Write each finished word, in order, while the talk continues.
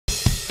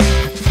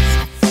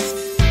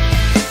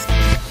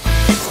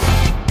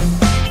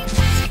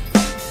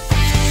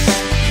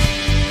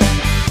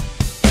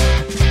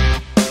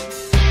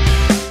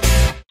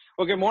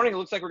good morning. It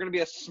looks like we're going to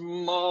be a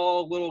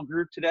small little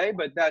group today,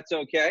 but that's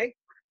okay.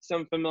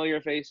 Some familiar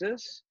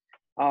faces.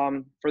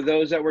 For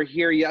those that were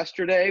here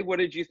yesterday, what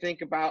did you think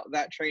about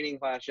that training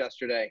class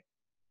yesterday?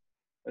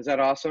 Was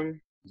that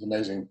awesome? It's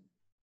amazing.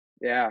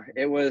 Yeah,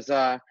 it was.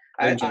 I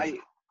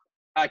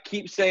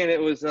keep saying it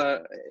was,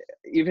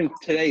 even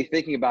today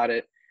thinking about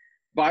it,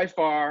 by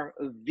far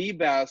the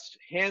best,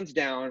 hands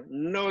down,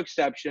 no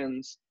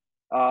exceptions,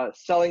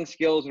 selling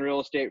skills in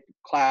real estate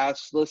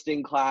class,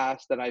 listing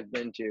class that I've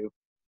been to.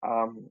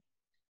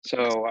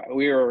 So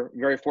we were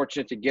very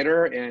fortunate to get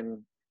her, and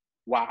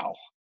wow.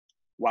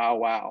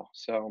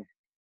 So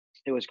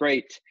it was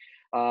great.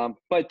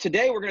 But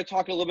today we're going to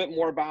talk a little bit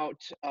more about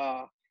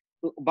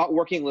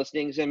working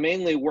listings, and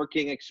mainly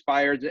working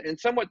expireds, and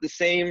somewhat the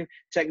same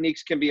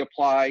techniques can be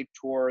applied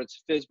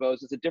towards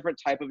FSBOs. It's a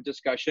different type of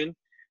discussion,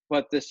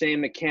 but the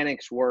same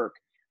mechanics work.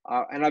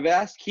 And I've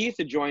asked Keith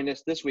to join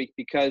us this week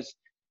because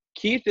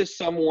Keith is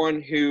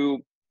someone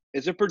who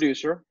is a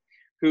producer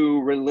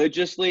who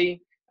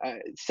religiously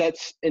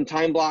sets in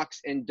time blocks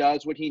and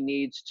does what he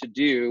needs to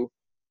do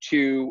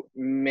to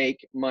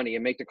make money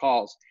and make the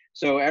calls.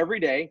 So every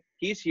day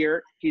he's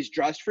here, he's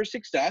dressed for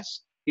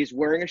success, he's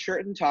wearing a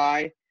shirt and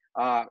tie,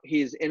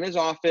 he's in his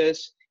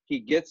office, he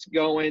gets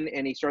going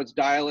and he starts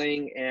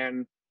dialing,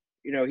 and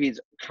he's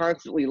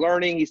constantly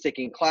learning, he's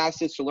taking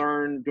classes to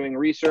learn, doing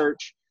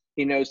research,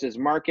 he knows his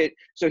market.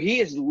 So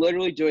he is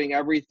literally doing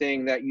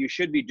everything that you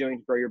should be doing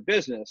to grow your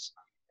business.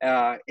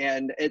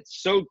 And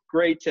it's so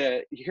great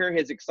to hear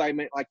his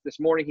excitement. Like this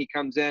morning he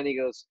comes in, he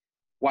goes,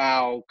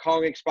 wow,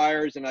 calling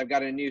expires, and I've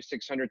got a new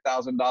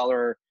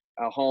 $600,000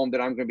 home that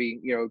I'm going to be,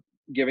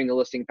 giving the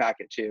listing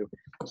packet to.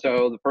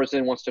 So the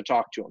person wants to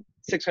talk to him.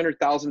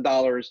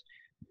 $600,000.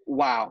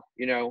 Wow.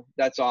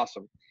 That's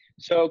awesome.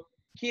 So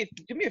Keith,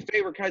 do me a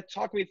favor, kind of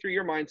talk me through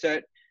your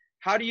mindset.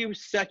 How do you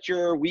set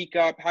your week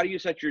up? How do you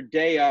set your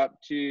day up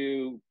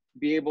to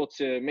be able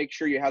to make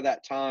sure you have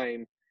that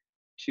time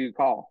to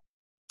call?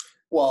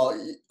 Well,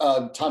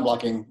 time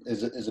blocking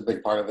is a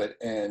big part of it,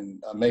 and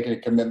making a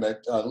commitment.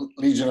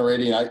 Lead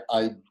generating,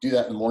 I do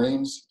that in the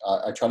mornings.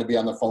 I try to be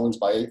on the phones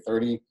by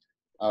 8:30.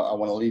 I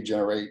want to lead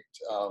generate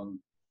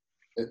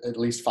at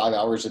least 5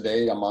 hours a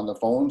day. I'm on the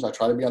phones. I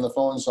try to be on the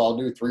phone, so I'll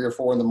do 3 or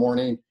 4 in the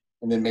morning,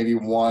 and then maybe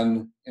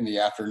 1 in the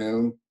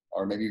afternoon,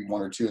 or maybe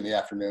 1 or 2 in the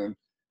afternoon.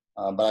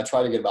 But I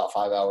try to get about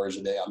 5 hours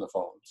a day on the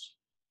phones.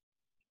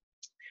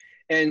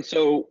 And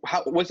so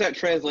what's that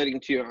translating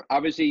to?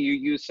 Obviously, you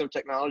use some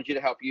technology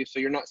to help you, so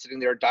you're not sitting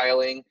there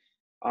dialing.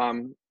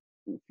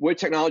 What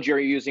technology are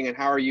you using, and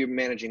how are you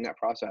managing that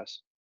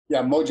process?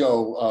 Yeah,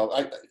 Mojo,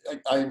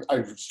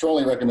 I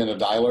strongly recommend a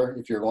dialer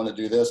if you're going to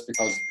do this,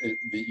 because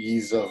the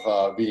ease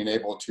of being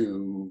able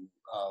to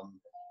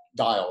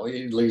dial.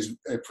 It leaves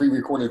a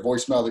pre-recorded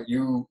voicemail that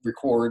you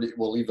record. It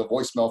will leave a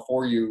voicemail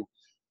for you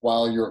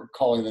while you're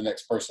calling the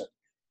next person.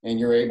 And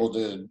you're able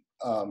to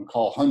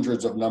call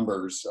hundreds of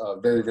numbers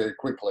very, very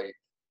quickly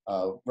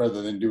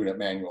rather than doing it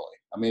manually.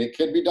 I mean, it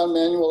could be done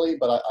manually,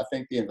 but I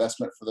think the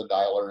investment for the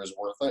dialer is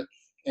worth it.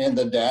 And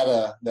the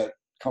data that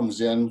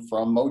comes in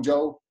from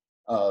Mojo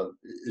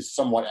is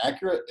somewhat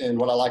accurate. And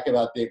what I like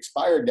about the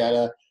expired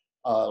data,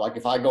 like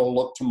if I go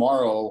look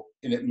tomorrow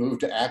and it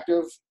moved to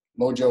active,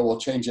 Mojo will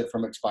change it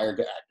from expired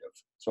to active.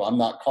 So I'm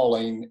not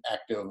calling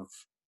active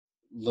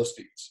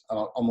listings.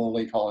 I'm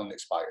only calling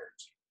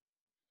expireds.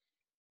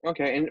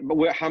 Okay,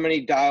 but how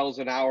many dials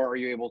an hour are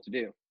you able to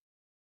do?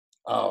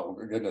 Oh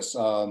goodness,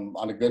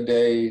 on a good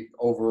day,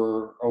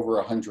 over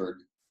 100.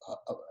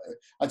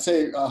 I'd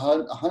say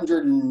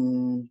 100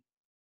 and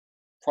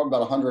probably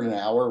about 100 an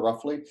hour,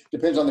 roughly.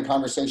 Depends on the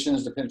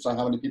conversations, depends on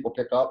how many people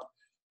pick up.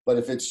 But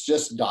if it's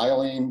just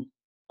dialing,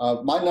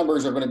 my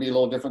numbers are going to be a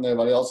little different than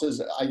everybody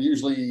else's.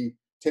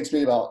 Takes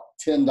me about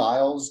 10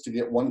 dials to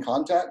get 1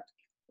 contact,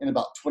 and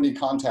about 20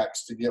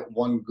 contacts to get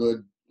 1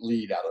 good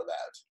lead out of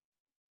that.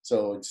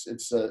 So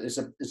it's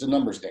a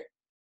numbers game.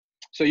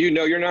 So you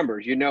know your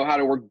numbers. You know how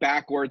to work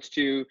backwards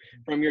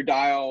from your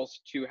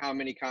dials to how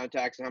many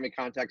contacts and how many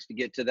contacts to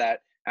get to that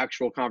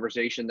actual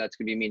conversation that's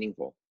going to be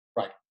meaningful.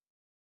 Right.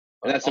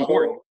 And that's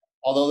important.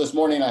 Although this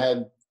morning I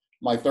had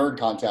my 3rd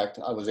contact,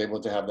 I was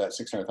able to have that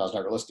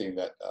 $600,000 listing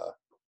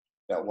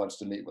that wants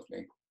to meet with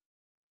me.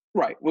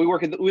 Right. We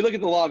look at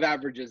the law of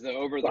averages though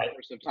over the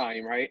course of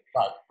time, right?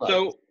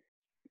 Right.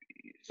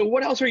 So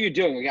what else are you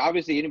doing? Like,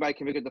 obviously, anybody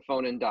can pick up the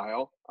phone and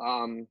dial,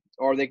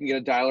 or they can get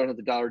a dialer and have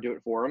the dialer do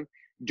it for them.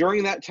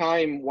 During that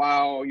time,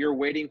 while you're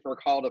waiting for a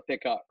call to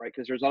pick up, right?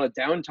 Because there's a lot of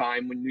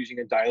downtime when using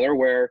a dialer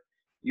where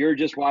you're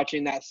just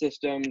watching that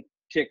system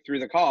tick through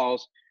the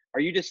calls. Are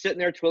you just sitting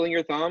there twiddling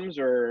your thumbs,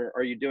 or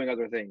are you doing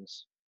other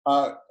things?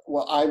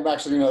 Well, I'm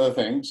actually doing other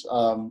things.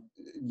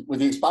 With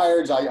the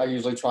expireds, I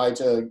usually try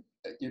to,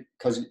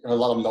 because a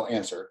lot of them don't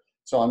answer.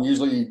 So I'm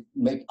usually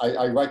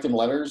I write them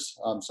letters.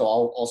 So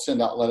I'll send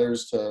out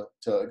letters to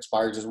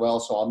expireds as well.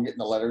 So I'm getting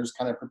the letters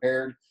kind of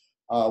prepared.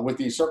 With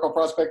the circle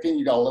prospecting,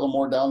 you got a little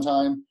more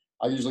downtime.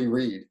 I usually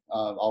read.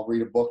 I'll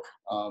read a book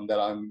that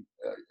I'm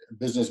a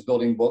business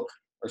building book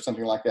or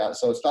something like that.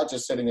 So it's not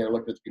just sitting there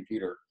looking at the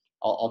computer.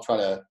 I'll try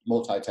to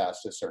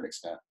multitask to a certain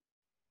extent.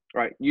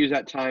 Right. Use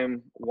that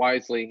time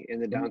wisely in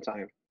the Mhm.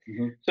 downtime.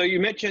 Mhm. So you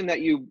mentioned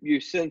that you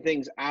send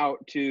things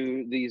out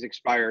to these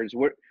expireds.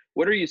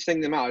 What are you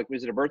sending them out?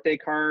 Is it a birthday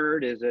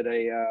card? Is it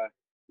a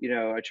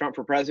a Trump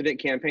for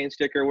president campaign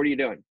sticker? What are you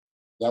doing?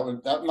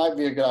 That might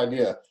be a good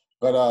idea,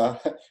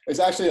 but it's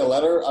actually a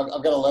letter.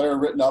 I've got a letter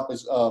written up.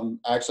 Is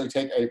actually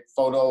take a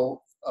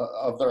photo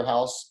of their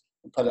house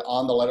and put it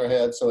on the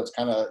letterhead, so it's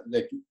kind of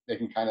they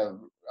can kind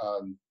of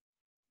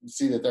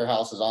see that their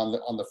house is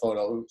on the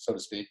photo, so to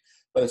speak.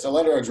 But it's a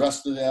letter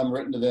addressed to them,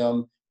 written to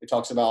them. It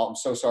talks about, I'm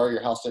so sorry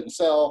your house didn't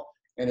sell,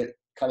 and it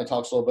kind of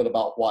talks a little bit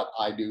about what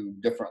I do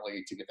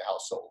differently to get the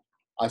house sold.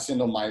 I send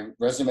them my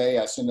resume.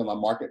 I send them my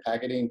market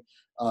packaging.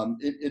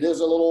 It is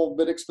a little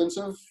bit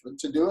expensive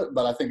to do it,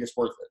 but I think it's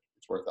worth it.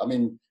 It's worth it. I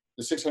mean,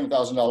 the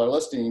 $600,000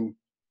 listing,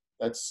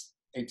 that's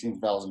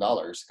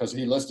 $18,000 because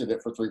he listed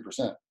it for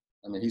 3%.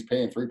 I mean, he's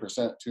paying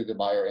 3% to the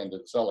buyer and to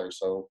the seller,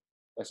 so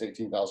that's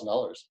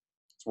 $18,000. It's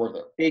worth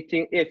it.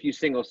 18 if you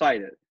single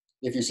site it.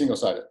 If you single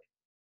site it.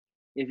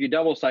 If you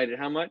double site it,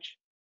 how much?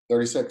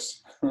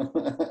 36.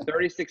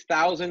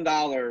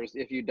 $36,000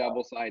 if you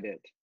double site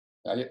it.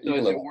 So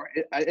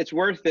it's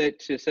worth it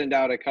to send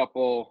out a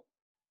couple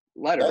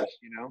letters,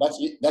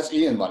 That's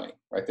Ian money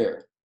right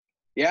there.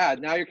 Yeah,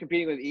 now you're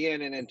competing with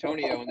Ian and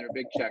Antonio and their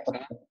big checks,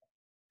 huh?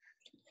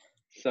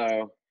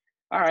 So,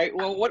 all right.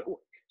 Well,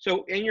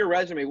 so in your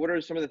resume, what are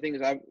some of the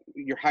things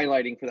you're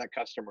highlighting for that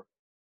customer?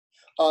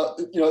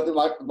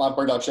 My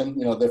production,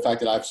 the fact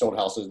that I've sold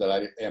houses that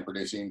I am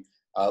producing,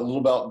 a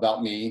little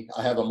about me.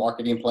 I have a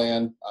marketing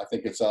plan. I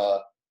think it's a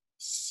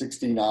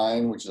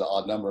 69, which is an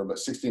odd number, but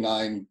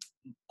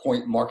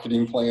 69-point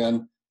marketing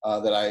plan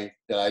that I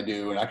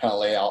do. And I kind of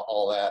lay out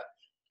all that,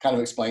 kind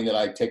of explain that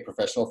I take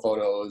professional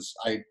photos.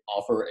 I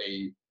offer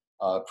a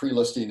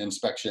pre-listing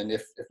inspection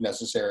if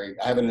necessary.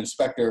 I have an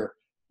inspector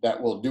that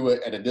will do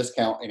it at a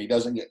discount, and he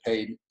doesn't get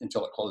paid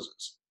until it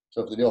closes.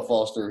 So if the deal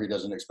falls through, he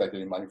doesn't expect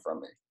any money from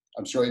me.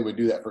 I'm sure he would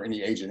do that for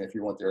any agent if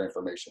you want their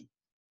information.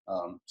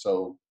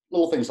 So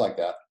little things like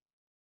that.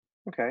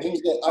 Okay.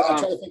 Things that I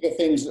try to think of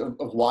things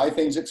of why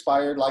things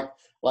expired. Like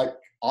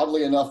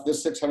oddly enough,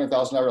 this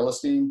 $600,000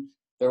 listing,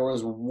 there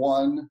was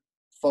one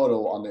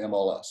photo on the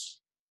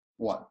MLS,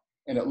 one,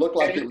 and it looked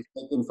like it was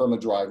taken from a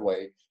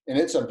driveway. And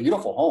it's a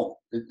beautiful home.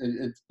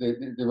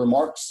 The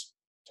remarks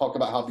talk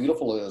about how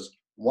beautiful it is.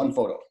 One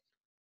photo.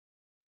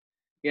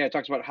 Yeah, it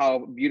talks about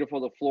how beautiful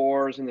the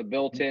floors and the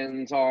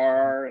built-ins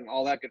are and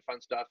all that good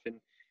fun stuff. And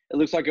it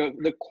looks like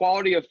the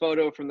quality of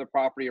photo from the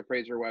property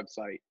appraiser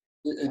website.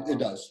 It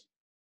does.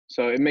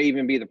 So it may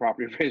even be the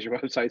property appraiser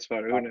website's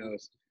photo. Who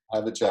knows? I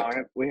haven't checked.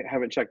 We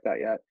haven't checked that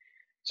yet.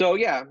 So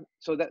yeah,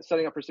 so that's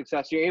setting up for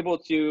success. You're able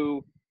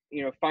to,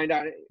 find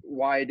out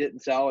why it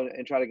didn't sell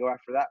and try to go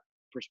after that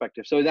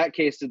perspective. So in that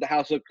case, did the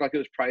house look like it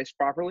was priced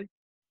properly?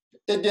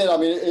 It did. I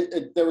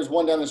mean, there was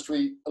one down the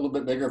street a little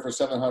bit bigger for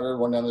 700,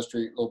 one down the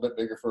street a little bit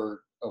bigger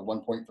for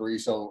 1.3.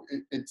 So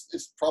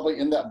it's probably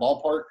in that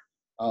ballpark.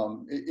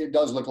 It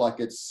does look like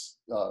it's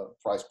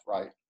priced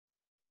right.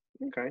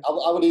 Okay.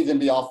 I would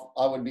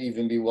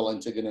even be willing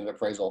to get an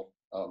appraisal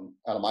out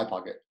of my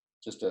pocket,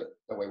 just that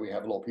way we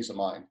have a little peace of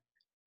mind.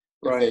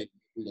 If they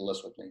do the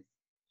list with me.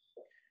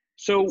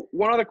 So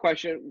one other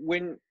question: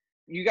 when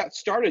you got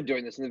started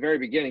doing this in the very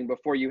beginning,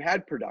 before you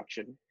had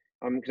production,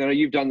 because I know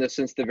you've done this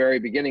since the very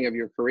beginning of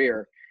your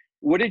career,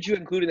 what did you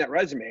include in that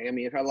resume? I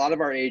mean, if a lot of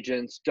our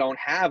agents don't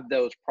have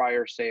those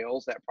prior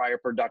sales, that prior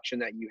production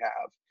that you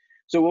have,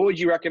 so what would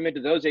you recommend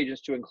to those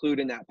agents to include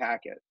in that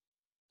packet?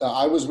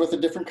 I was with a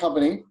different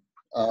company,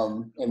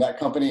 and that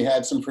company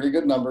had some pretty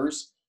good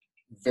numbers,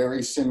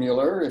 very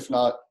similar, if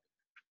not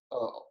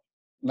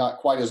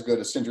quite as good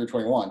as Century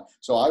 21.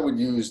 So I would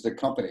use the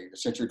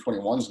Century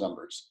 21's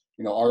numbers.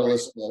 Our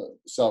list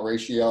sell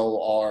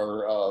ratio,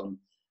 our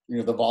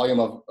the volume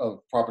of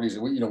properties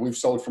that we've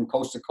sold from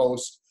coast to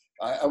coast.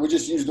 I would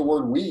just use the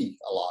word we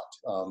a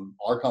lot.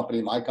 Our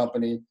company, my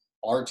company,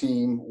 our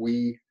team,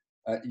 we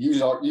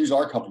use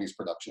our company's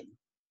production.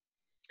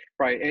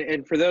 Right.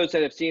 And for those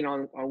that have seen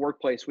on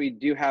Workplace, we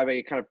do have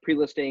a kind of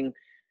pre-listing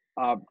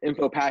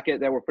info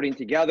packet that we're putting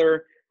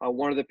together.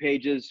 One of the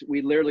pages,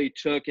 we literally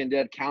took and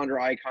did calendar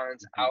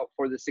icons out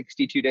for the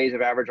 62 days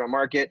of average on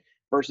market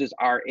versus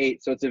our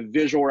 8. So it's a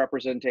visual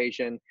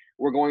representation.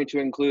 We're going to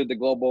include the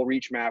global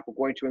reach map. We're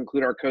going to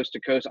include our coast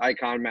to coast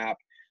icon map.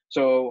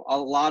 So a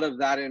lot of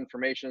that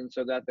information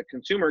so that the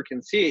consumer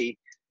can see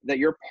that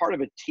you're part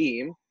of a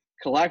team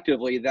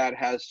collectively that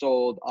has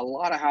sold a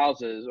lot of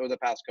houses over the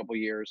past couple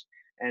of years,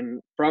 and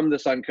from the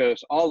Sun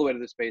Coast all the way to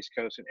the Space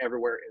Coast and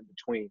everywhere in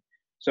between.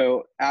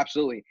 So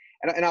absolutely.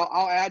 And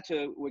I'll add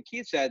to what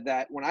Keith said,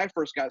 that when I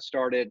first got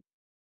started,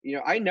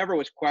 I never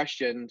was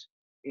questioned,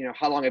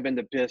 how long I've been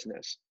in the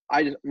business.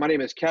 My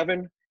name is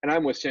Kevin, and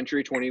I'm with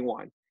Century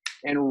 21.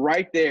 And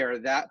right there,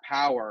 that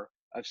power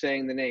of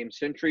saying the name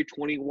Century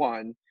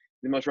 21,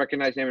 the most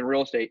recognized name in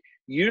real estate,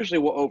 usually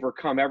will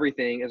overcome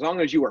everything as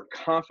long as you are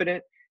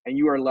confident and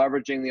you are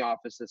leveraging the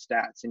office's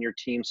stats and your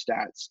team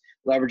stats,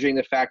 leveraging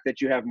the fact that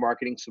you have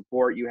marketing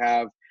support, you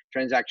have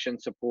transaction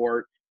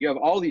support, you have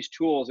all these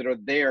tools that are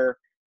there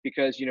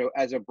because, you know,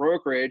 as a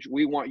brokerage,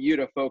 we want you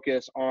to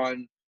focus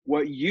on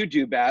what you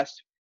do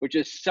best, which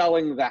is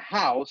selling the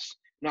house,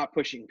 not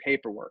pushing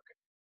paperwork.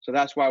 So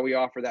that's why we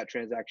offer that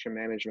transaction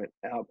management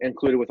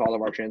included with all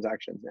of our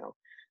transactions now.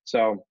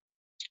 So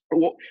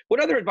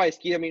what other advice,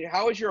 Keith? I mean,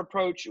 how is your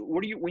approach?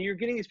 What do you, when you're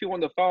getting these people on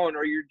the phone,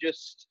 or you're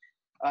just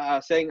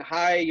saying,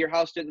 hi, your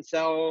house didn't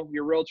sell,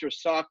 your realtor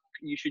suck,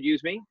 you should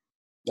use me?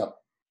 Yep.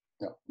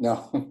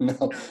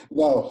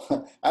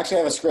 No. Actually, I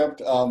have a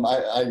script.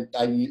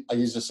 I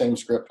use the same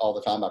script all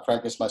the time. I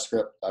practice my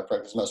script. I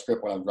practice my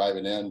script when I'm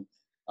driving in.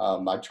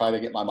 I try to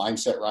get my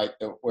mindset right.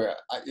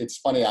 It's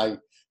funny.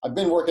 I've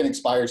been working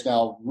expires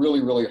now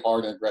really, really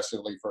hard and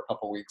aggressively for a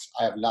couple of weeks.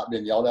 I have not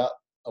been yelled at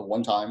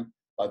one time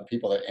by the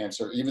people that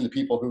answer, even the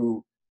people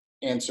who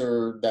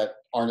answer that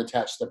aren't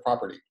attached to the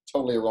property.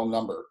 Totally a wrong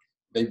number.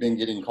 They've been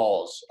getting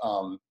calls.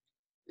 A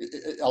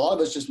lot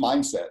of it's just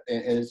mindset.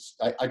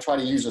 I try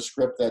to use a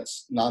script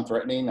that's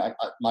non-threatening.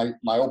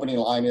 My opening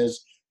line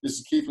is, "This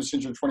is Keith with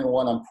Century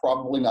 21. I'm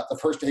probably not the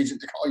first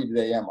agent to call you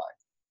today, am I?"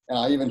 And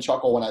I even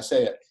chuckle when I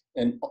say it.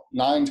 And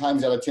 9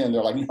 times out of 10,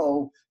 they're like,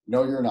 no,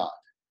 you're not.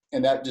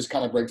 And that just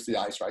kind of breaks the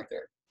ice right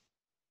there.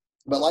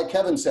 But like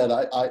Kevin said,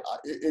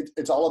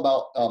 it's all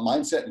about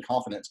mindset and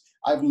confidence.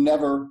 I've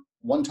never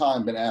one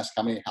time been asked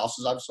how many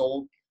houses I've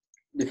sold,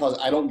 because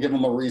I don't give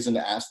them a reason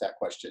to ask that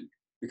question,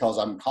 because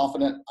I'm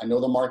confident. I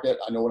know the market.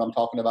 I know what I'm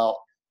talking about.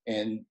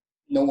 And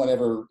no one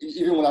ever,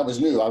 even when I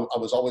was new, I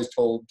was always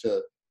told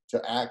to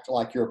act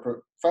like you're a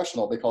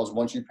professional, because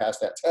once you pass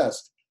that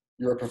test,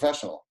 you're a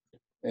professional.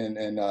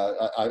 And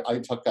I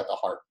took that to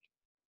heart.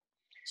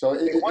 So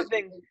one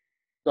thing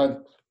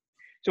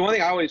I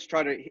always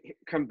try to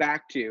come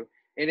back to,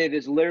 and it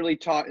is literally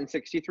taught in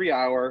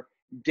 63-hour,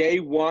 day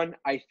 1,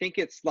 I think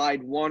it's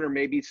slide 1 or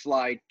maybe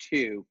slide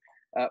 2.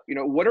 You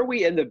know, what are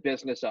we in the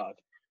business of?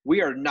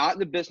 We are not in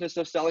the business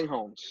of selling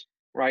homes,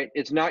 right?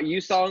 It's not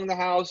you selling the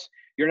house.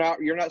 You're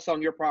not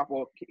selling your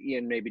property.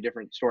 Ian, maybe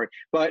different story,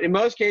 but in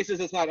most cases,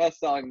 it's not us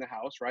selling the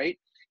house, right?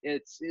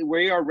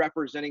 We are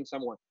representing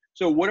someone.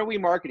 So what are we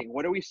marketing?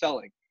 What are we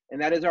selling?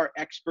 And that is our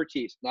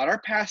expertise, not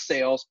our past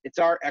sales. It's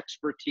our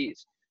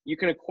expertise. You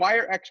can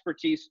acquire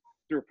expertise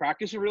through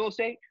practice in real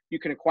estate. You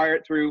can acquire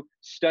it through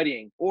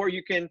studying, or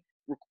you can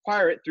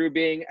acquire it through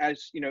being,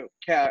 as you know,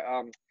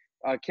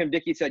 Kim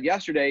Dickey said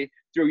yesterday,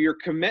 through your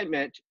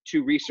commitment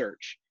to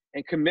research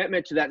and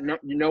commitment to that,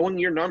 knowing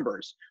your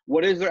numbers.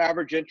 What is their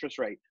average interest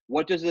rate?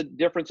 What does the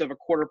difference of a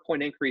quarter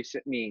point increase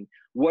mean?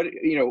 What,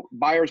 you know,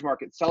 buyer's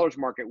market, seller's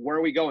market, where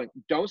are we going?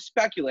 Don't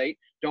speculate.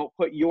 Don't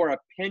put your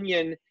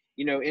opinion,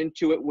 you know,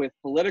 into it with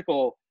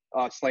political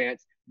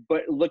slants,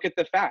 but look at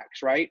the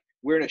facts, right?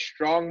 We're in a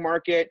strong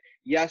market.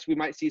 Yes, we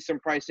might see some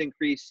price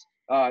increase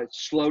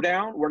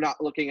slowdown. We're not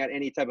looking at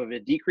any type of a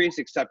decrease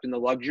except in the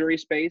luxury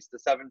space, the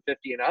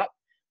 750 and up.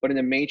 But in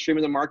the mainstream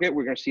of the market,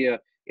 we're going to see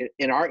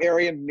in our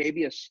area,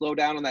 maybe a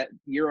slowdown on that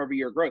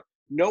year-over-year growth.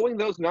 Knowing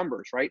those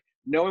numbers, right?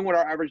 Knowing what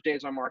our average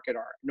days on market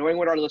are, knowing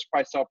what our list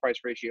price sell price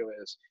ratio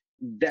is,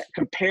 that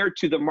compared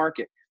to the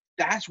market,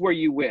 that's where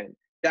you win.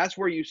 That's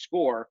where you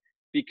score,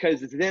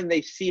 because then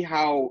they see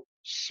how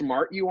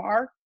smart you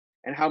are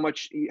and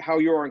how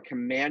you're in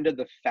command of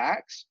the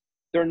facts.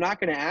 They're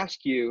not going to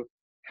ask you,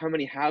 how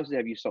many houses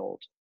have you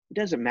sold? It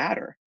doesn't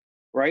matter,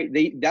 right?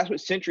 That's what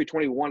Century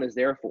 21 is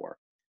there for.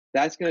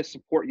 That's going to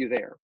support you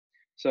there.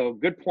 So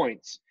good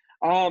points.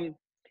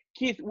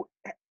 Keith,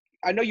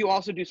 I know you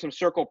also do some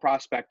circle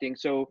prospecting.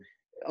 So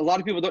a lot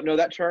of people don't know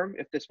that term,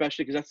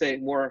 especially because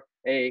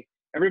that's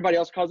everybody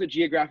else calls it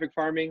geographic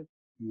farming.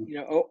 You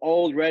know,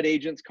 old red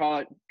agents call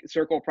it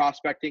circle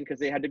prospecting because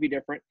they had to be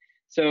different.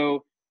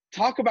 So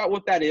talk about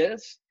what that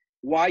is,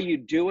 why you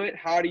do it,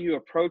 how do you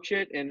approach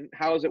it, and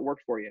how has it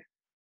worked for you?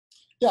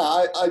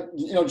 Yeah,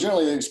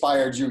 generally the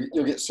expireds,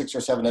 you'll get 6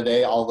 or 7 a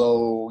day.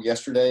 Although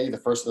yesterday, the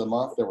first of the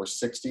month, there were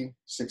 60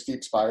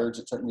 expireds.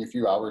 It took me a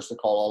few hours to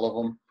call all of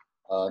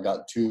them.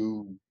 Got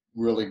 2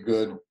 really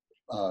good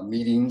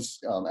meetings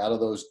out of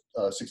those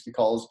 60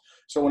 calls.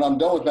 So when I'm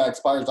done with my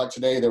expireds, like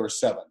today, there were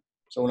 7.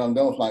 So when I'm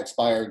done with my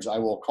expireds, I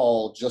will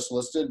call just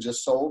listed,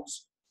 just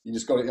solds. You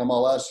just go to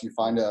MLS, you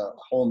find a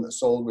home that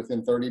sold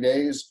within 30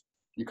 days,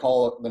 you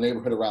call the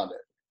neighborhood around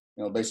it.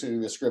 You know, basically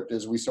the script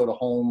is, we sold a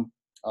home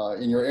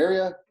in your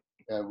area,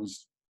 we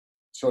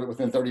sold it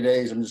within 30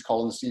 days. I'm just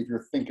calling to see if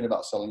you're thinking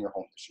about selling your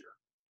home this year.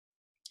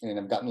 And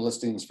I've gotten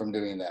listings from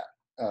doing that.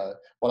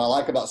 What I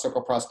like about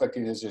circle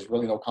prospecting is there's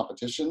really no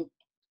competition.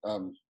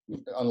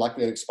 Unlike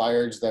the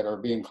expireds that are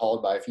being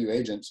called by a few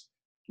agents,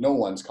 no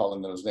one's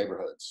calling those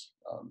neighborhoods,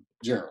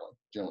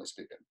 generally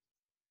speaking.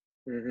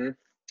 Mm-hmm.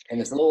 And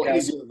it's a little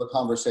easier of a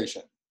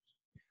conversation.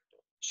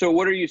 So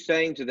what are you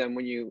saying to them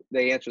when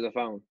they answer the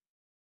phone?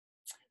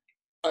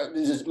 My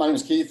name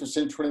is Keith with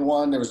Century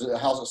 21. There was a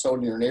house that sold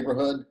in your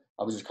neighborhood.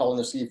 I was just calling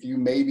to see if you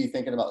may be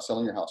thinking about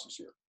selling your house this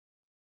year.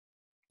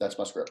 That's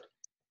my script.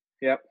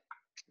 Yep.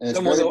 And it's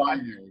very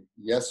binary.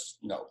 Yes,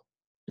 no.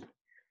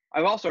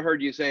 I've also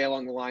heard you say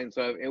along the lines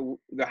of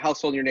the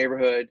house sold in your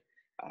neighborhood.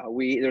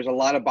 There's a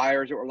lot of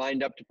buyers that were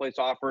lined up to place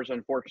offers.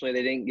 Unfortunately,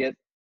 they didn't get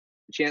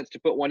a chance to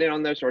put one in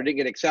on this, or didn't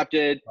get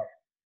accepted.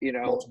 you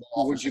know, multiple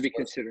would you offers be situation.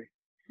 considering?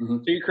 Mm-hmm.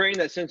 So you're creating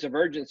that sense of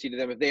urgency to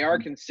them. If they are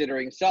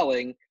considering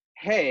selling,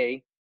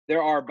 hey,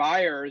 there are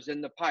buyers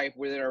in the pipe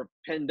where they're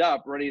pinned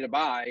up, ready to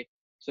buy.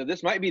 So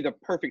this might be the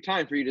perfect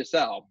time for you to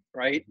sell,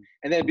 right?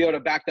 And then be able to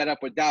back that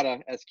up with data,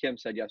 as Kim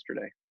said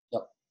yesterday.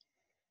 Yep.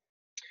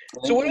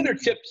 So what other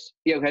tips?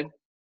 Yeah, go ahead.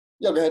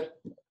 Yeah, go ahead.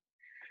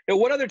 Now,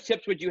 what other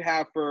tips would you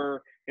have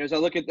for, you know, as I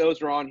look at those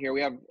who are on here,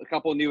 we have a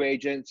couple new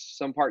agents,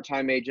 some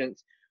part-time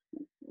agents.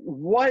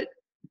 What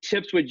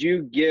tips would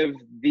you give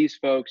these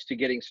folks to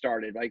getting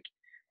started? Like,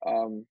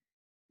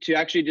 to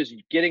actually just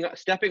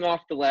stepping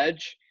off the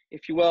ledge,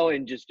 if you will,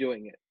 and just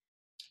doing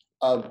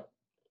it?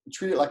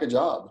 Treat it like a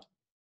job.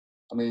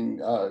 I mean,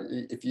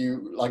 if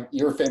you, like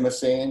your famous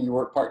saying, you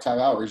work part-time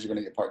hours, you're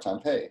going to get part-time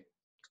pay.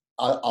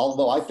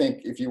 Although I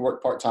think if you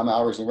work part-time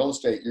hours in real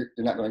estate, you're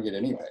not going to get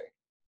any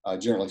pay,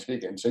 generally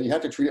speaking. So you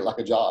have to treat it like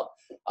a job.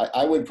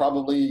 I would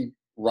probably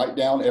write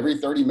down every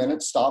 30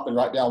 minutes, stop and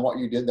write down what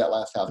you did that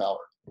last half hour.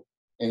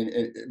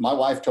 And my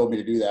wife told me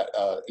to do that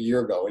a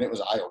year ago, and it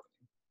was eye-opening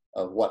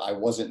of what I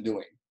wasn't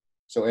doing.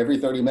 So every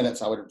 30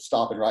 minutes, I would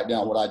stop and write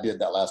down what I did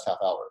that last half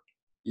hour.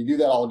 You do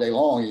that all day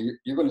long,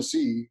 you're going to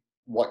see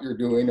what you're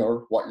doing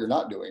or what you're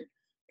not doing.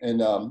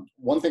 And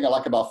one thing I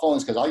like about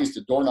phones, because I used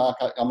to door knock.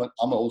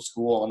 I'm old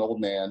school. I'm an old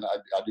man.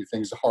 I do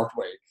things the hard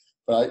way.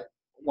 But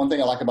one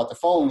thing I like about the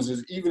phones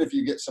is even if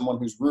you get someone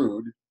who's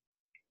rude,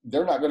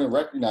 they're not going to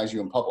recognize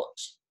you in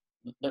Publix.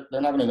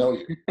 They're not going to know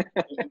you.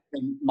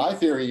 And my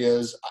theory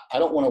is I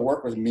don't want to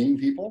work with mean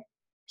people.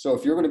 So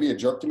if you're going to be a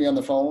jerk to me on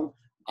the phone,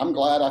 I'm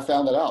glad I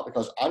found it out,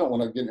 because I don't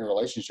want to get in a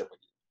relationship with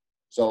you.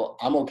 So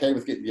I'm okay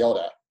with getting yelled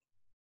at.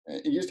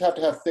 And you just have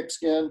to have thick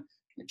skin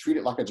and treat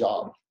it like a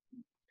job.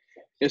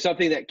 There's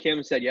something that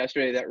Kim said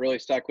yesterday that really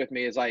stuck with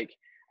me is like,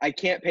 I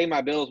can't pay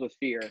my bills with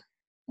fear.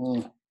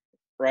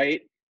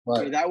 Right?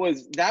 I mean, that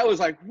was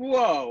like,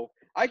 whoa,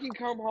 I can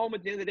come home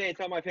at the end of the day and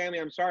tell my family,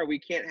 I'm sorry, we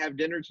can't have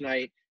dinner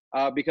tonight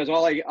because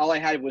all I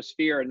had was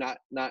fear and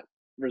not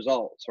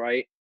results.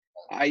 Right?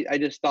 I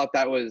just thought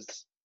that was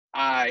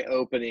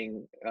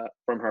eye-opening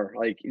from her,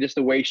 like just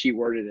the way she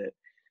worded it.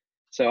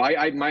 So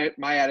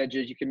my adage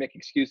is you can make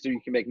excuses or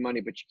you can make money,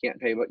 but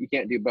you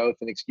can't do both,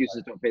 and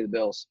excuses don't pay the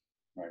bills.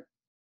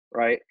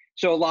 Right.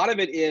 So a lot of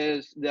it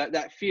is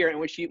that fear, and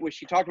what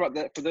she talked about,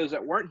 that for those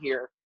that weren't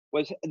here,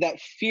 was that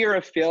fear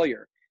of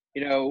failure.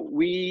 You know,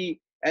 we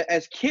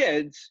as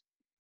kids,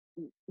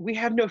 we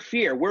have no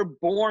fear. We're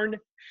born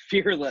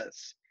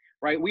fearless,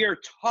 right? We are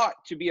taught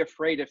to be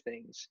afraid of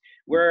things.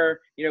 Where,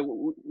 you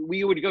know,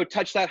 we would go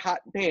touch that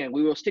hot pan.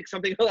 We will stick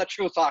something in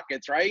electrical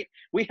sockets, right?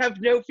 We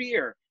have no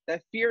fear.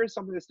 That fear is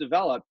something that's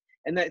developed.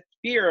 And that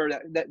fear,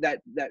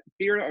 that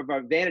fear of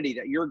a vanity,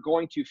 that you're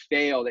going to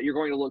fail, that you're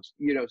going to look,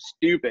 you know,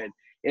 stupid,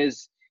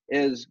 is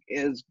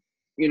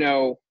you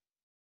know,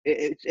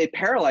 it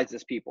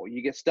paralyzes people.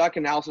 You get stuck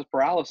in analysis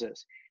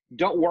paralysis.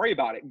 Don't worry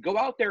about it. Go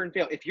out there and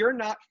fail. If you're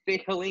not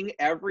failing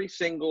every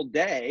single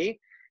day,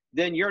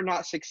 then you're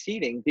not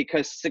succeeding,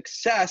 because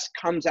success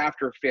comes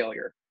after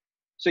failure.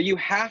 So you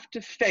have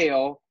to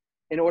fail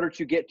in order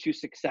to get to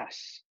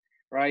success.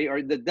 Right?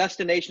 Or the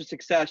destination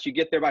success, you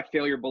get there by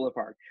failure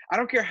boulevard. I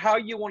don't care how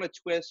you want to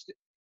twist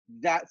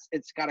that,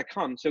 it's got to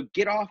come. So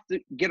get off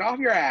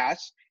your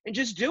ass and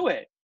just do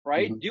it.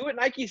 Right? Do what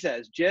Nike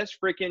says. Just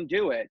freaking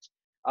do it.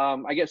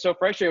 I get so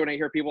frustrated when I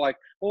hear people like,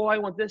 oh, I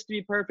want this to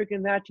be perfect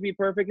and that to be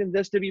perfect and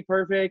this to be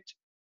perfect.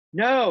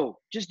 No,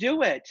 just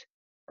do it.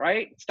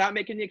 Right? Stop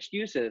making the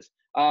excuses.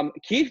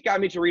 Keith got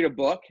me to read a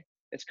book.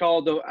 It's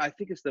called I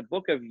think it's the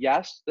Book of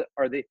Yes,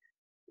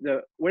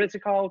 what is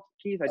it called,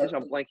 Keith?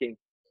 I'm blanking.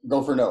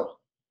 Go for no.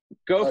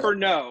 Go for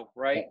no,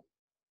 right?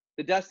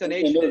 The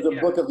destination. And there's a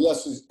Book of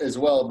Yes as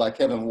well by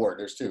Kevin Ward.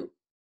 There's two.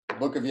 The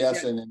Book of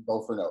Yes and then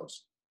Go for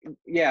No's.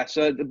 Yeah,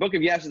 so the Book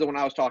of Yes is the one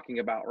I was talking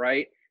about,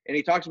 right? And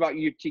he talks about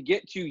you to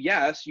get to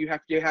yes, you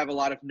have to have a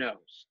lot of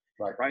no's,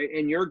 right?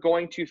 And you're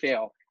going to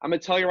fail. I'm going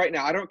to tell you right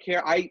now, I don't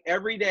care.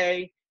 Every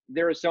day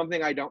there is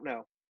something I don't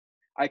know.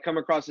 I come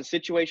across a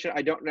situation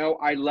I don't know.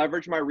 I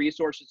leverage my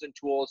resources and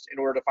tools in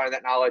order to find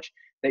that knowledge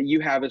that you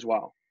have as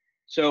well.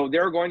 So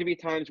there are going to be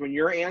times when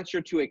your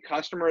answer to a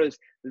customer is,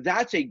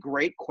 that's a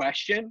great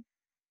question.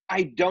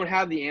 I don't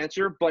have the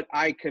answer, but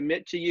I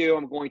commit to you,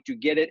 I'm going to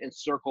get it and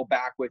circle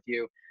back with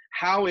you.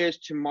 How is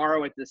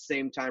tomorrow at the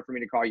same time for me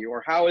to call you?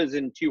 Or how is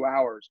in 2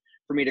 hours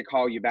for me to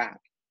call you back?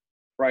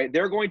 Right?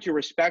 They're going to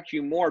respect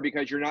you more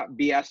because you're not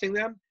BSing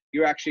them.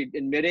 You're actually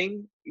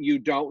admitting you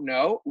don't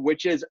know,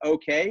 which is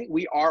okay.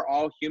 We are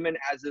all human,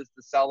 as is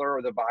the seller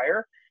or the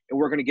buyer, and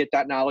we're going to get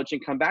that knowledge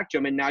and come back to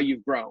them. And now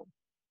you've grown,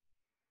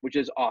 which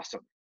is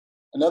awesome.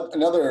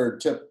 Another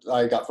tip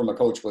I got from a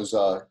coach was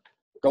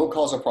go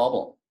cause a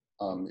problem.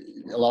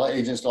 A lot of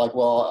agents are like,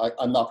 well,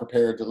 I'm not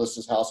prepared to list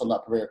this house. I'm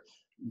not prepared.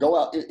 Go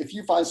out. If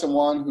you find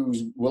someone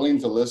who's willing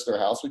to list their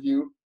house with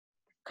you,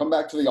 come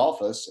back to the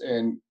office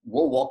and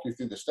we'll walk you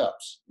through the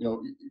steps. You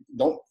know,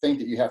 don't think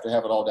that you have to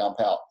have it all down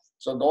pat.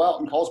 So go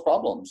out and cause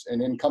problems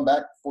and then come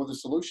back for the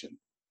solution.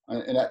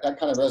 And that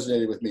kind of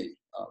resonated with me.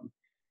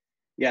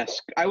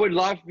 Yes, I would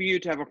love for you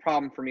to have a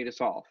problem for me to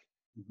solve.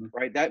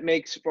 right? That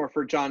makes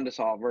for John to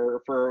solve,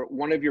 or for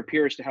one of your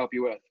peers to help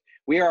you with.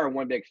 We are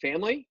one big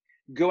family.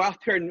 Go out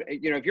there and,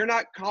 if you're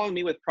not calling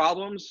me with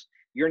problems,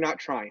 you're not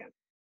trying.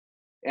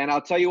 And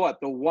I'll tell you what,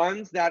 the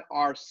ones that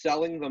are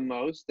selling the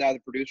most, that the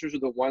producers, are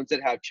the ones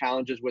that have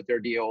challenges with their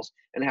deals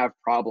and have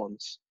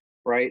problems,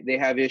 right? They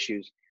have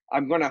issues.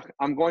 I'm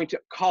going to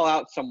call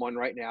out someone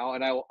right now,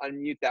 and I will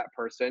unmute that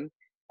person,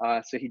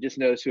 so he just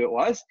knows who it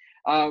was.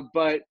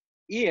 But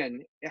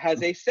Ian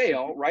has a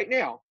sale right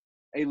now,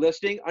 a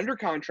listing under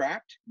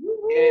contract,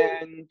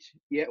 and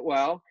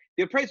the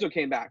appraisal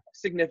came back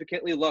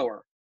significantly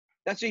lower.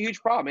 That's a huge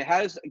problem.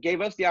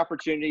 Gave us the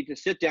opportunity to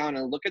sit down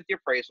and look at the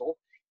appraisal.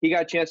 He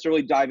got a chance to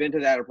really dive into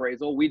that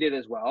appraisal. We did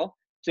as well,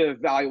 to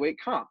evaluate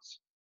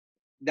comps.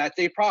 That's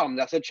a problem.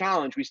 That's a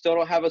challenge. We still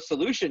don't have a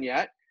solution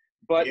yet,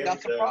 but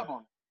that's a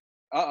problem.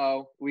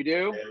 We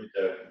do?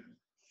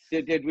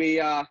 Did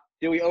we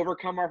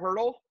overcome our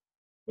hurdle?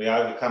 We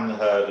overcome the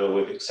hurdle.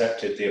 We've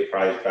accepted the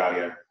appraised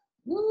value.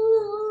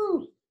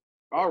 Woo!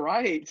 All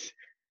right.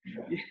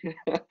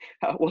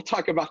 We'll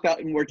talk about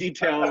that in more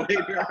detail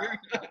later.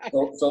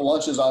 So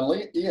lunch is on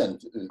Ian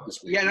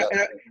this week. Yeah,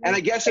 and I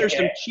guess there's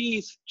some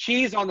cheese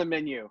on the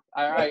menu.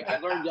 I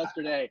learned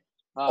yesterday.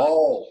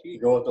 Go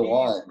with the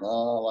wine.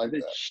 Oh, I like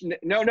that.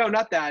 No,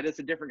 not that. It's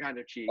a different kind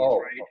of cheese,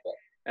 right?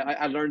 Okay.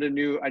 I learned a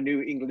new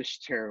English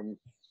term.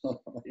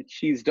 It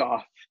cheesed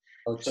off.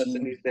 So that's a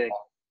new thing.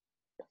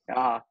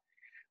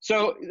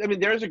 So I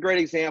mean, there's a great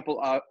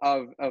example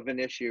of an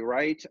issue,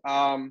 right?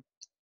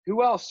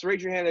 Who else?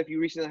 Raise your hand if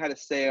you recently had a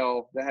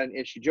sale that had an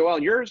issue.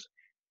 Joelle, yours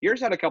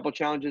had a couple of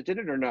challenges, did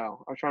it or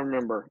no? I'm trying to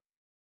remember.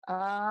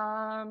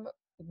 The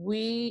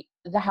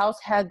house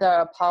had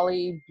the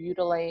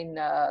polybutylene,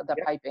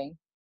 piping.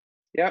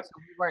 Yep. So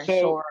we weren't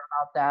sure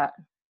about that.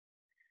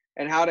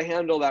 And how to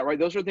handle that, right?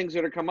 Those are things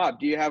that are come up.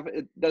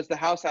 Does the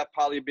house have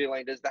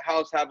polybutylene? Does the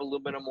house have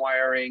aluminum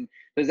wiring?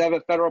 Does it have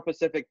a Federal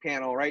Pacific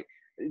panel, right?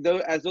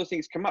 As those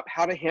things come up,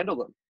 how to handle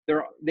them.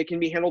 They can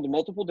be handled in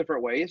multiple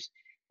different ways.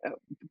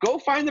 Go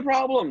find the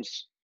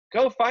problems.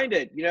 Go find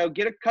it.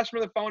 Get a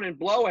customer on the phone and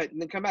blow it,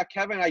 and then come back.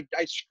 Kevin, I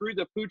screwed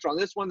the pooch on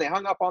this one. They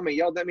hung up on me,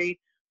 yelled at me.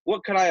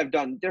 What could I have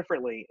done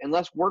differently? And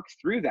let's work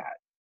through that.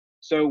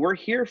 So we're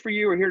here for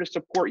you. We're here to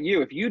support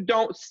you. If you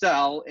don't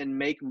sell and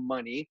make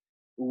money,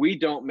 we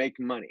don't make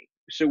money.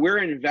 So we're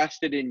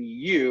invested in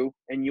you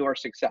and your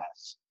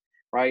success,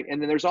 right?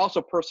 And then there's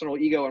also personal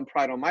ego and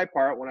pride on my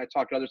part when I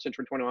talk to other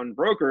Century 21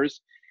 brokers,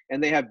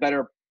 and they have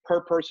better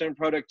per person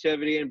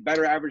productivity and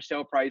better average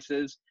sale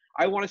prices.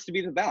 I want us to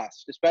be the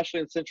best, especially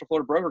in Central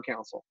Florida Broker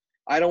Council.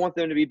 I don't want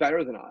them to be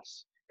better than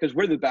us, because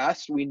we're the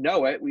best. We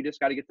know it. We just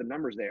got to get the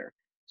numbers there.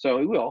 So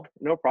we will.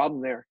 No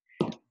problem there.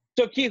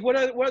 So Keith, what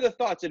are the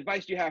thoughts,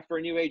 advice you have for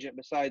a new agent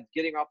besides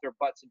getting off their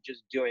butts and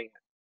just doing it?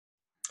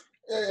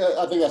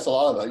 Yeah, I think that's a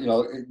lot of it.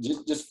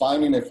 Just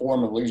finding a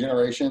form of lead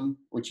generation,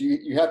 which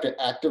you have to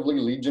actively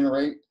lead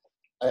generate.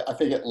 I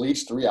think at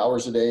least 3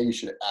 hours a day you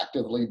should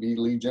actively be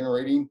lead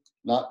generating.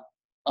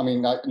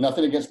 Nothing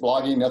against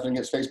blogging, nothing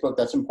against Facebook.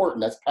 That's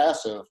important. That's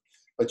passive.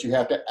 But you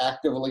have to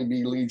actively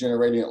be lead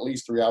generating at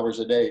least 3 hours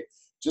a day.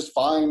 Just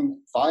find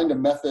a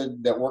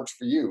method that works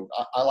for you.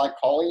 I like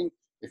calling.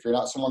 If you're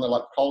not someone that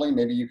likes calling,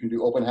 maybe you can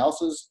do open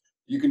houses.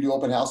 You can do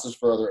open houses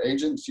for other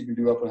agents. You can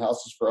do open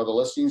houses for other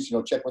listings.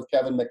 Check with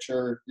Kevin, make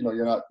sure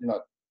you're not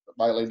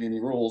violating any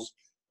rules.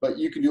 But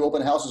you can do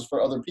open houses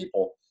for other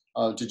people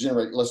to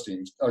generate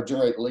listings or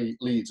generate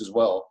leads as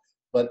well.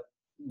 But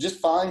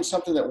just find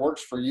something that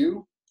works for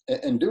you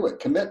and do it.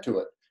 Commit to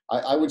it.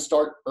 I would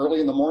start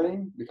early in the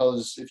morning,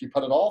 because if you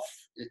put it off,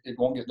 it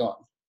won't get done.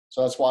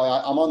 So that's why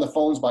I'm on the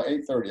phones by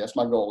 8:30. That's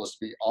my goal, is to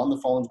be on the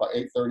phones by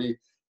 8:30.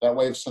 That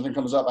way, if something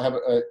comes up, I have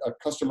a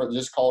customer that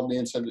just called me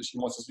and said that she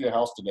wants to see a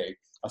house today.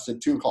 I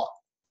said 2 o'clock,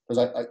 because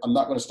I'm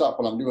not going to stop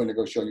what I'm doing to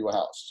go show you a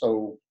house.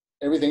 So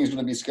everything is going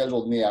to be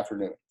scheduled in the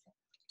afternoon.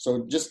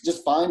 So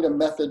just find a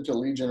method to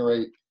lead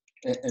generate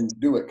and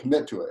do it.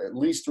 Commit to it at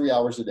least 3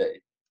 hours a day.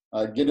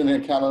 Get an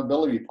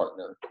accountability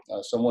partner,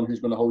 someone who's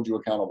going to hold you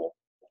accountable,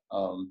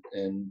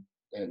 and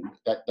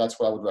that's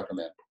what I would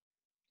recommend.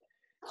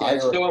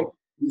 Do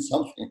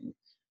something.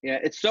 Yeah,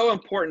 it's so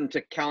important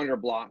to counter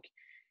block.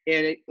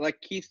 And like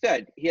Keith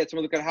said, he had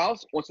someone look at a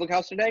house, wants to look at a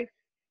house today.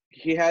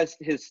 He has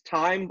his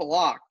time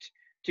blocked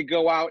to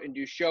go out and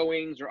do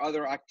showings or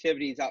other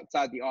activities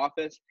outside the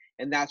office.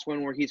 And that's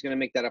where he's going to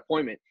make that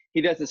appointment. He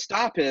doesn't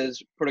stop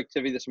his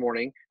productivity this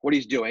morning, what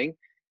he's doing,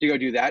 to go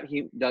do that.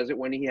 He does it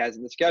when he has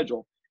in the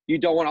schedule. You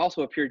don't want to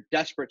also appear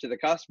desperate to the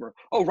customer.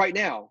 Oh, right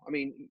now. I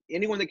mean,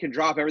 anyone that can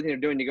drop everything they're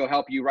doing to go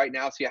help you right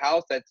now see a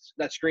house, that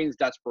screams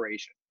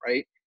desperation,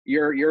 right?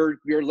 You're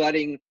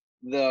letting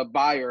the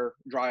buyer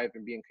drive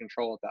and be in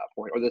control at that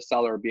point, or the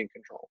seller be in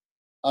control.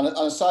 On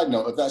a side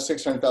note, if that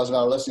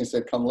 $600,000 listing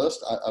said come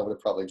list, I would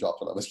have probably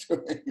dropped what I was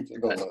doing.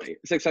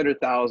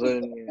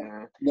 600,000,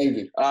 yeah.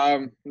 Maybe.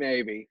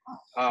 Maybe.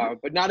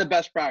 But not a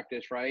best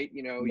practice, right?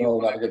 No,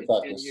 not a good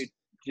practice.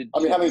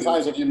 How many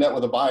times have you met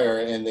with a buyer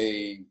and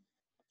they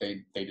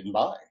didn't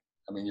buy?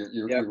 I mean,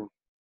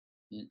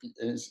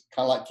 it's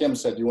kind of like Kim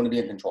said, you want to be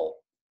in control.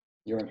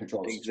 you're in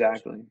control of the situation.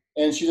 Exactly.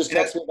 And she just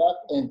texted me back,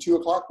 and 2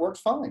 o'clock works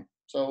fine.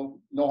 So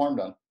no harm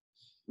done.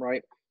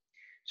 Right.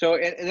 So,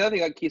 and another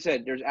thing, like he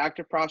said, there's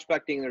active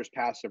prospecting, there's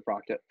passive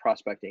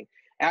prospecting.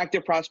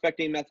 Active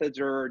prospecting methods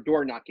are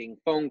door knocking,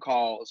 phone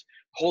calls,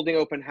 holding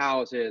open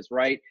houses,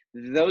 right?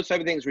 Those type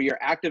of things where you're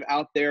active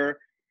out there,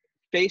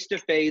 face to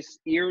face,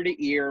 ear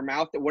to ear,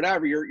 mouth to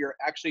whatever. You're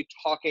actually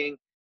talking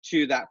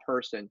to that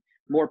person.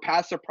 More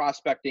passive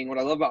prospecting. What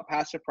I love about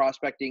passive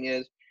prospecting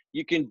is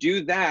you can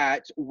do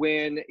that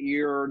when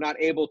you're not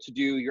able to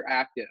do your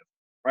active,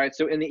 right?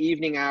 So in the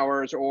evening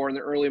hours or in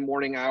the early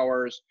morning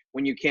hours,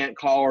 when you can't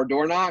call or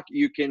door knock,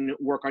 you can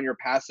work on your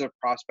passive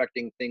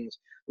prospecting things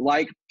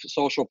like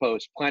social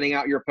posts, planning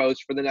out your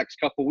posts for the next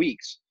couple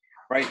weeks,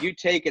 right? You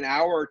take an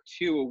hour or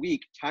two a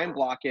week, time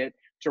block it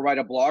to write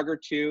a blog or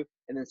two,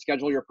 and then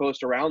schedule your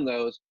post around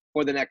those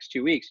for the next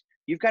 2 weeks.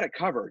 You've got it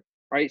covered,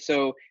 right?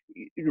 So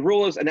the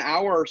rule is an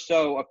hour or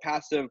so of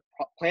passive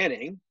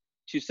planning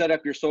to set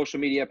up your social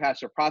media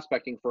passive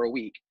prospecting for a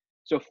week.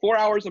 So 4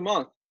 hours a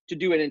month to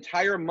do an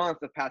entire month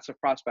of passive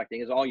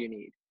prospecting is all you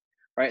need,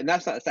 right? And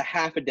that's a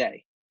half a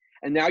day.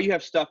 And now you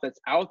have stuff that's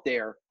out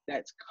there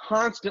that's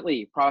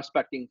constantly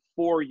prospecting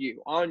for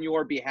you on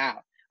your behalf,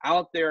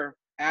 out there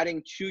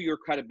adding to your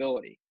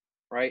credibility,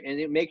 right? And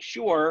it makes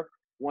sure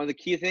one of the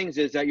key things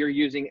is that you're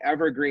using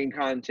evergreen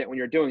content when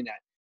you're doing that.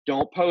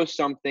 Don't post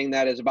something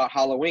that is about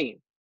Halloween.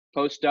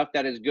 Post stuff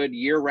that is good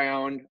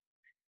year-round,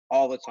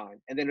 all the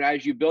time. And then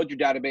as you build your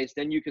database,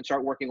 then you can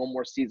start working on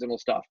more seasonal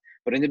stuff.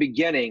 But in the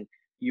beginning,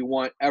 you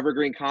want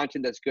evergreen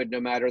content that's good no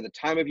matter the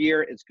time of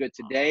year. It's good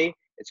today.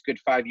 It's good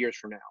 5 years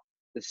from now.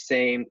 The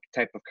same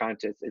type of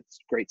content. It's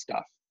great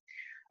stuff.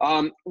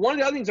 One of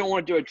the other things I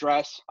wanted to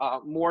address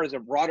more as a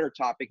broader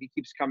topic, it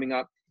keeps coming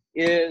up,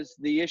 is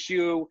the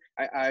issue.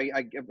 I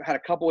had a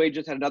couple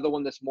agents, had another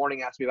one this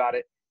morning ask me about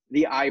it,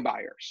 the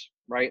iBuyers,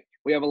 right?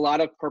 We have a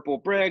lot of Purple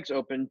Bricks,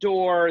 Open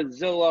Door,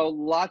 Zillow,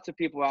 lots of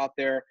people out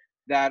there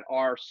that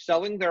are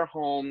selling their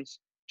homes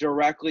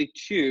directly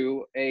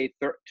to a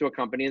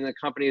company, and the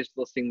company is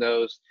listing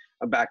those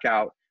back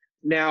out.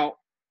 Now,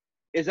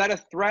 is that a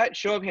threat?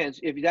 Show of hands.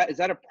 Is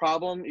that a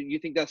problem? You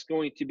think that's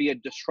going to be a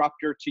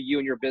disruptor to you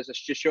and your business?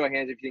 Just show of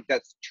hands if you think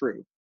that's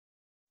true.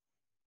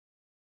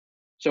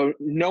 So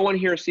no one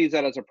here sees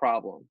that as a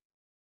problem.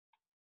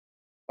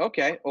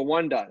 Okay, well,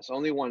 one does.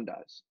 Only one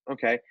does.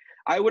 Okay,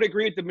 I would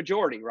agree with the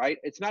majority, right?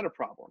 It's not a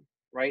problem,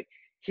 right?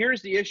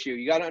 Here's the issue.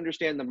 You got to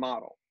understand the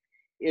model.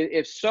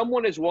 If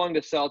someone is willing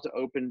to sell to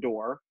Open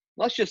Door,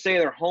 let's just say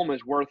their home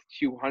is worth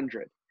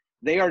 200.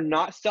 They are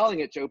not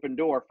selling it to Open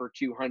Door for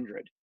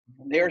 200.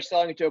 They are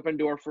selling it to Open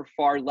Door for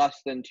far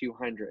less than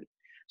 200.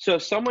 So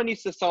if someone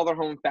needs to sell their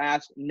home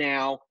fast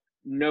now,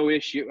 no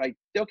issue. Like,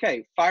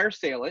 okay, fire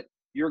sale it.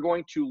 You're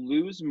going to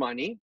lose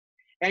money,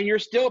 and you're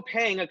still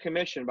paying a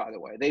commission, by the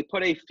way. They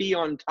put a fee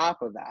on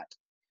top of that.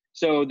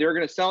 So they're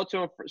going to sell it to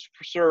them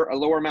for a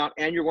lower amount,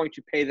 and you're going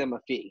to pay them a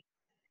fee.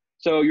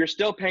 So you're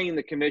still paying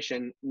the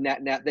commission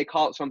net. They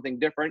call it something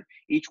different.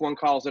 Each one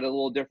calls it a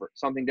little different,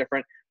 something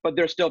different, but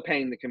they're still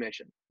paying the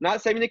commission.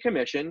 Not saving the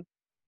commission,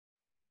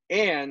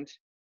 and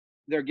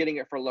they're getting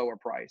it for a lower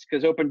price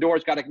because Open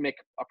Door's got to make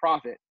a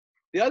profit.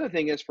 The other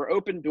thing is for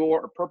Open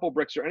Door or Purple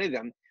Bricks or any of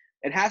them,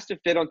 it has to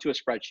fit onto a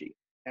spreadsheet.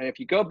 And if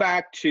you go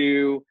back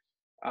to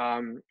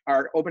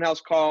our open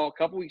house call a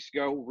couple weeks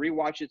ago,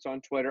 rewatch it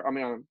on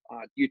on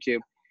YouTube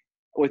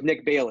with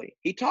Nick Bailey.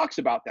 He talks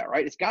about that,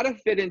 right? It's got to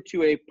fit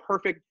into a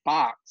perfect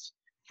box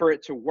for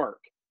it to work.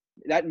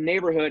 That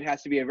neighborhood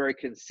has to be a very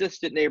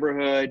consistent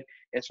neighborhood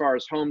as far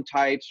as home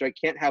types, so it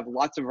can't have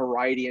lots of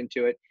variety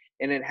into it.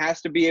 And it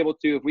has to be able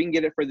to, if we can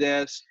get it for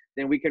this,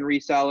 then we can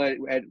resell it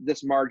at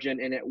this margin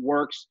and it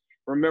works.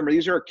 Remember,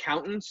 these are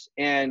accountants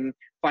and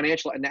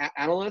financial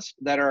analysts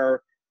that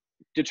are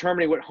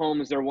determining what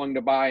homes they're willing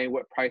to buy and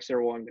what price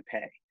they're willing to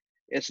pay.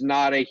 It's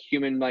not a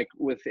human, like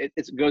with it,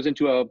 it goes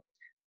into a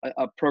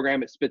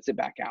program, it spits it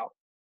back out.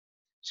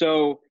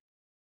 So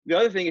the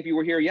other thing, if you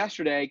were here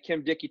yesterday,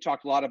 Kim Dickey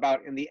talked a lot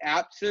about in the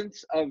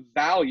absence of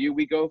value,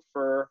 we go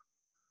for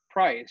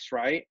price,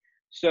 right?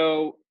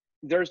 So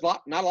there's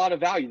not a lot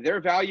of value.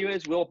 Their value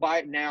is we'll buy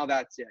it now,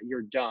 that's it,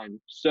 you're done.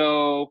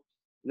 So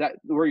that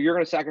where you're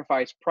going to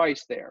sacrifice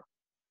price there.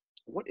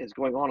 What is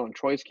going on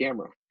Troy's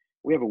camera?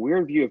 We have a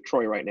weird view of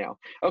Troy right now.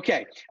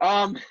 Okay,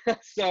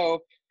 so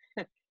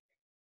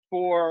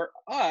for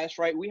us,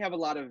 right, we have a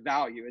lot of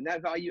value, and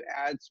that value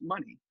adds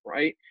money,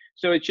 right?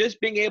 So it's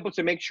just being able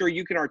to make sure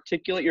you can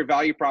articulate your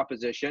value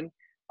proposition.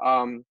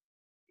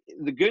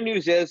 The good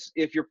news is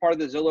if you're part of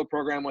the Zillow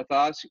program with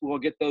us, we'll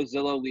get those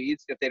Zillow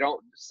leads. If they don't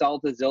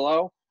sell to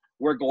Zillow,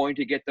 we're going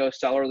to get those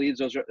seller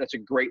leads. That's a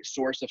great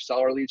source of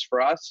seller leads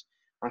for us.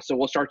 So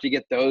we'll start to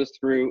get those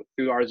through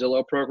our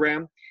Zillow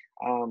program.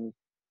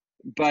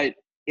 But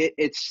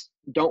it's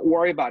don't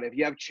worry about it. If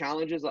you have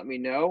challenges, let me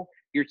know.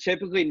 You're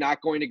typically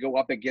not going to go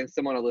up against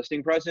them on a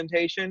listing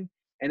presentation.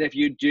 And if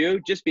you do,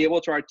 just be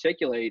able to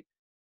articulate,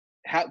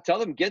 tell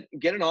them, get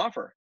an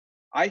offer.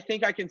 I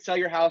think I can sell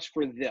your house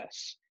for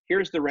this.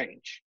 Here's the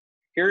range.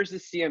 Here's the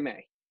CMA.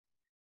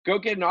 Go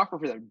get an offer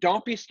for them.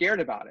 Don't be scared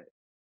about it.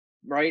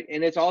 right?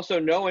 And it's also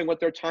knowing what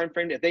their time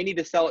frame. If they need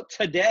to sell it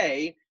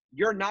today,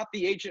 you're not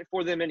the agent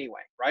for them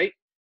anyway, right?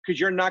 Because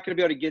you're not going to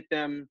be able to get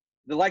them.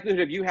 The likelihood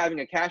of you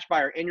having a cash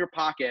buyer in your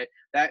pocket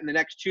that in the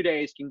next 2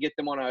 days can get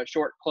them on a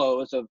short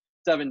close of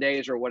 7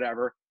 days or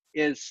whatever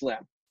is slim.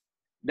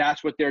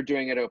 That's what they're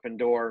doing at Open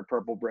Door,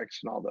 Purple Bricks,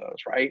 and all those,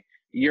 right?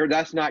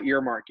 That's not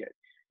your market.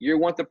 You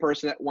want the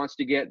person that wants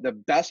to get the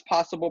best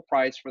possible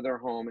price for their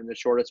home in the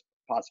shortest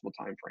possible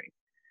time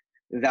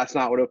frame. That's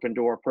not what Open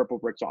Door, Purple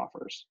Bricks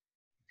offers.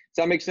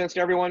 Does that make sense to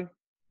everyone?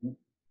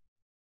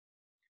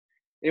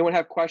 Anyone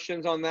have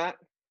questions on that?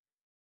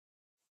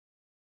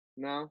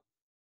 No?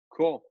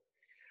 Cool.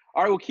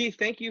 All right, well, Keith,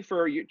 thank you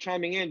for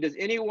chiming in. Does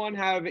anyone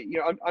have,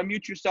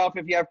 unmute yourself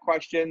if you have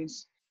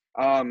questions.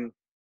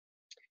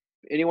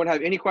 Anyone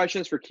have any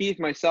questions for Keith,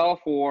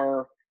 myself,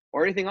 or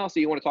anything else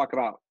that you want to talk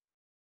about?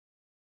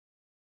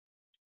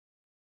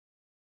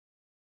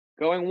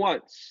 Going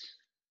once,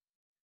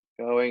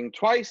 going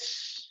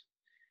twice.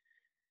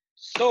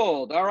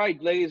 Sold. All right,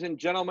 ladies and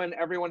gentlemen,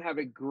 everyone have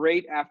a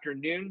great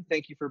afternoon.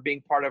 Thank you for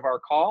being part of our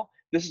call.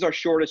 This is our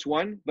shortest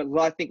one, but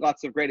I think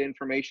lots of great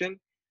information.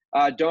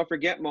 Don't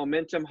forget,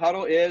 Momentum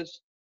Huddle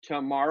is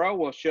tomorrow.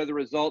 We'll share the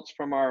results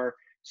from our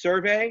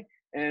survey,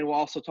 and we'll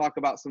also talk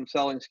about some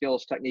selling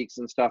skills, techniques,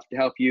 and stuff to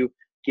help you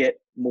get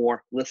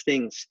more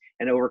listings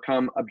and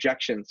overcome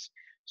objections.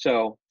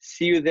 So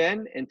see you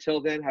then.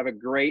 Until then, have a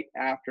great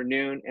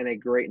afternoon and a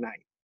great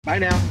night. Bye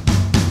now.